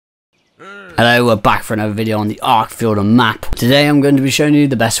Hello, we're back for another video on the ARK Fjordur map. Today I'm going to be showing you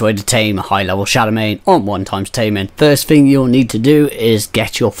the best way to tame a high level Shadowmane on 1x Taming. First thing you'll need to do is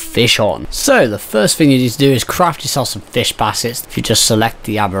get your fish on. So the first thing you need to do is craft yourself some fish baskets. If you just select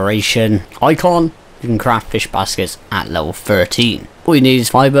the aberration icon, you can craft fish baskets at level 13. All you need is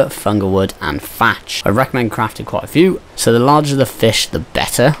fibre, fungal wood and thatch. I recommend crafting quite a few, so the larger the fish the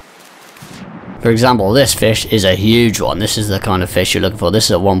better. For example, this fish is a huge one. This is the kind of fish you're looking for. This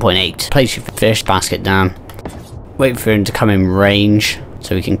is at 1.8. Place your fish basket down. Wait for him to come in range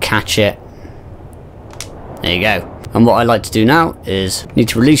so we can catch it. There you go. And what I like to do now is you need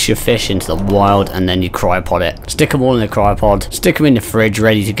to release your fish into the wild and then you cryopod it. Stick them all in the cryopod, stick them in the fridge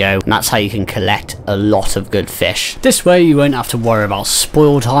ready to go, and that's how you can collect a lot of good fish. This way you won't have to worry about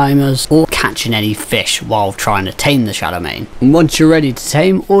spoil timers or catching any fish while trying to tame the Shadowmane. And once you're ready to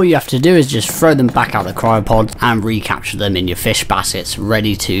tame, all you have to do is just throw them back out the cryopod and recapture them in your fish baskets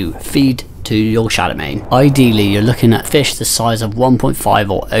ready to feed to your Shadowmane. Ideally you're looking at fish the size of 1.5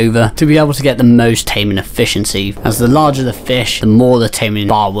 or over to be able to get the most taming efficiency, as the larger the fish the more the taming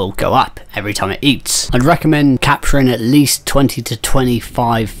bar will go up every time it eats. I'd recommend capturing at least 20 to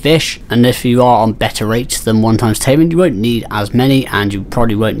 25 fish, and if you are on better rates than 1x Taming you won't need as many and you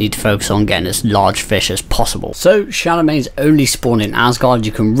probably won't need to focus on getting as large fish as possible. So Shadowmanes only spawn in Asgard.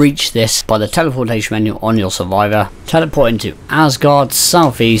 You can reach this by the teleportation menu on your survivor. Teleport into Asgard.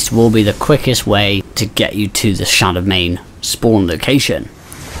 Southeast will be the quickest way to get you to the Shadowmane spawn location.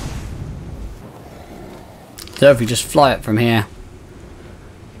 So if you just fly up from here,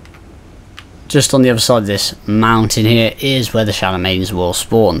 just on the other side of this mountain here is where the Shadowmanes will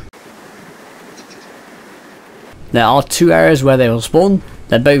spawn. There are two areas where they will spawn.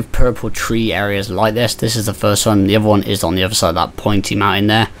 They're both purple tree areas like this. This is the first one, the other one is on the other side of that pointy mountain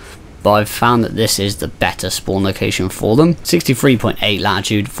there. But I've found that this is the better spawn location for them. 63.8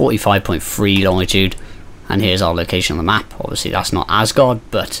 latitude, 45.3 longitude, and here's our location on the map. Obviously that's not Asgard,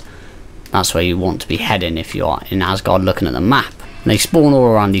 but that's where you want to be heading if you are in Asgard looking at the map. And they spawn all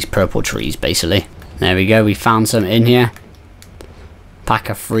around these purple trees basically. There we go, we found some in here. Pack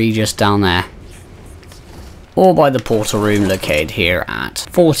of 3 just down there. Or by the portal room located here at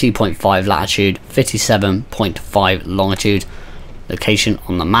 40.5 latitude, 57.5 longitude. Location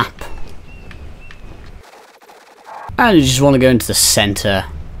on the map. And you just want to go into the center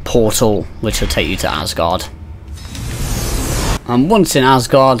portal, which will take you to Asgard. And once in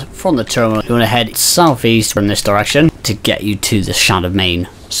Asgard, from the terminal you want to head southeast from this direction to get you to the Shadowmane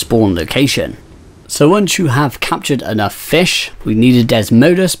spawn location. So once you have captured enough fish, we need a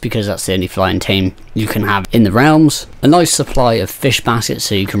Desmodus because that's the only flying tame you can have in the realms. A nice supply of fish baskets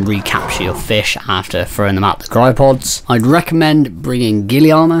so you can recapture your fish after throwing them out the cryopods. I'd recommend bringing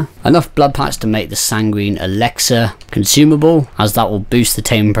ghillie armor, enough blood packs to make the sanguine elixir consumable, as that will boost the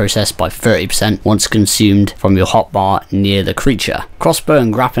taming process by 30% once consumed from your hotbar near the creature. Crossbow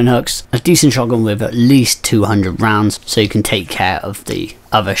and grappling hooks, a decent shotgun with at least 200 rounds so you can take care of the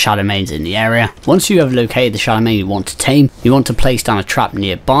other Shadowmanes in the area. Once you have located the Shadowmane you want to tame, you want to place down a trap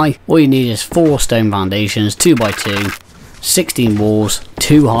nearby. All you need is 4 stone foundations, 2x2, 16 walls,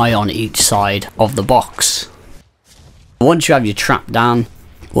 2 high on each side of the box. Once you have your trap down,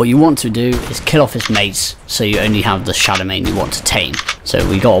 what you want to do is kill off its mates so you only have the Shadowmane you want to tame. So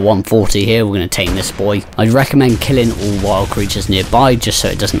we got a 140 here, we're going to tame this boy. I'd recommend killing all wild creatures nearby just so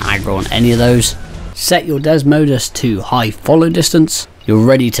it doesn't aggro on any of those. Set your Desmodus to high follow distance. You're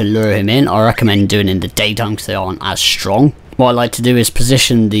ready to lure him in. I recommend doing it in the daytime because they aren't as strong. What I like to do is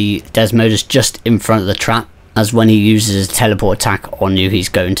position the Desmodus just in front of the trap, as when he uses a teleport attack on you he's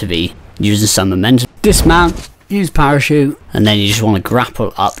going to be using some momentum. Dismount, use parachute, and then you just want to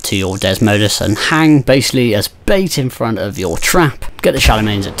grapple up to your Desmodus and hang basically as bait in front of your trap. Get the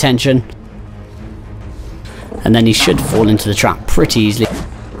Shadowmane's attention, and then he should fall into the trap pretty easily.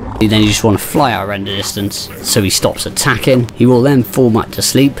 Then you just want to fly out render distance so he stops attacking. He will then fall back to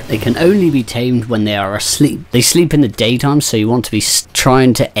sleep. They can only be tamed when they are asleep. They sleep in the daytime, so you want to be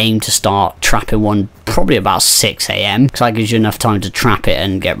trying to aim to start trapping one probably about 6 AM because that gives you enough time to trap it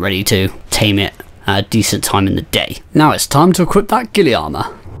and get ready to tame it at a decent time in the day. Now it's time to equip that ghillie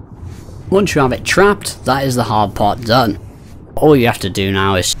armor. Once you have it trapped, that is the hard part done. All you have to do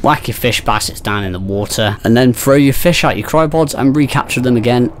now is whack your fish baskets down in the water and then throw your fish out your cryopods and recapture them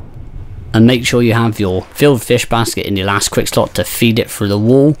again. And make sure you have your filled fish basket in your last quick slot to feed it through the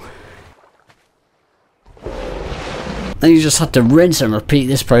wall. Then you just have to rinse and repeat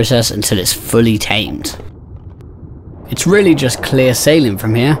this process until it's fully tamed. It's really just clear sailing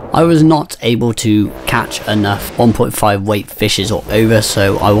from here. I was not able to catch enough 1.5 weight fishes or over,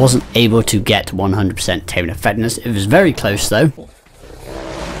 so I wasn't able to get 100% taming effectiveness. It was very close though.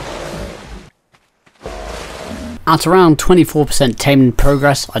 At around 24% taming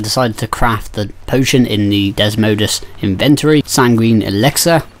progress, I decided to craft the potion in the Desmodus inventory, Sanguine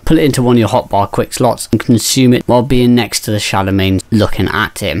Elixir. Put it into one of your hotbar quick slots and consume it while being next to the Shadowmane looking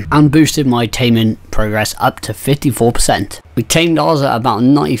at him, and boosted my taming progress up to 54%. We tamed ours at about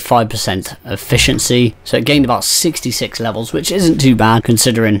 95% efficiency, so it gained about 66 levels, which isn't too bad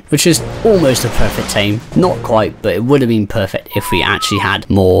considering, which is almost a perfect tame. Not quite, but it would have been perfect if we actually had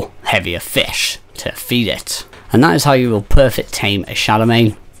more heavier fish to feed it. And that is how you will perfect tame a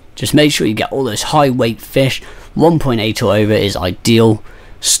Shadowmane. Just make sure you get all those high weight fish. 1.8 or over is ideal.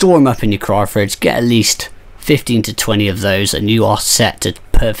 Store them up in your cryo fridge, get at least 15 to 20 of those, and you are set to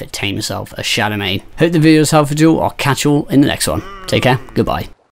perfect tame yourself a Shadowmane. Hope the video was helpful to you. I'll catch you all in the next one. Take care, goodbye.